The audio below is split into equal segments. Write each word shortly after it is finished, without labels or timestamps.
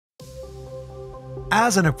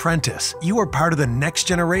As an apprentice, you are part of the next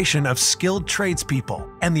generation of skilled tradespeople,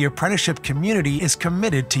 and the apprenticeship community is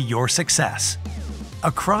committed to your success.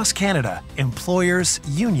 Across Canada, employers,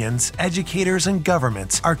 unions, educators, and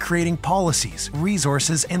governments are creating policies,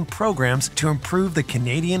 resources, and programs to improve the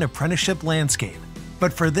Canadian apprenticeship landscape.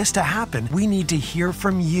 But for this to happen, we need to hear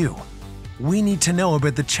from you. We need to know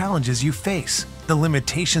about the challenges you face, the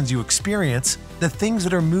limitations you experience, the things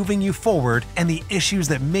that are moving you forward, and the issues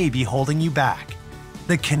that may be holding you back.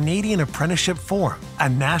 The Canadian Apprenticeship Forum, a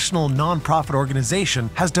national non-profit organization,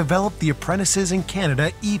 has developed the Apprentices in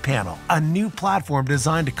Canada ePanel, a new platform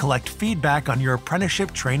designed to collect feedback on your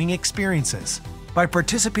apprenticeship training experiences. By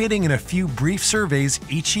participating in a few brief surveys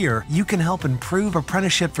each year, you can help improve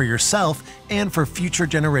apprenticeship for yourself and for future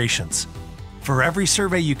generations. For every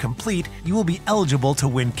survey you complete, you will be eligible to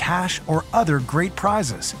win cash or other great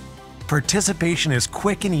prizes. Participation is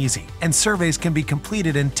quick and easy, and surveys can be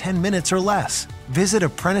completed in 10 minutes or less. Visit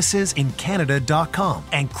apprenticesIncanada.com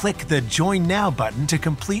and click the Join Now button to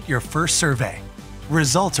complete your first survey.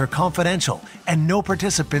 Results are confidential, and no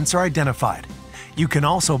participants are identified. You can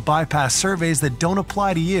also bypass surveys that don't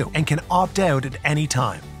apply to you and can opt out at any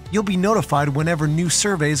time. You'll be notified whenever new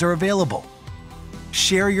surveys are available.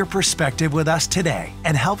 Share your perspective with us today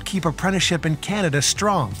and help keep apprenticeship in Canada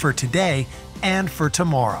strong for today and for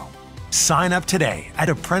tomorrow. Sign up today at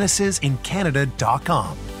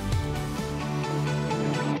apprenticesIncanada.com.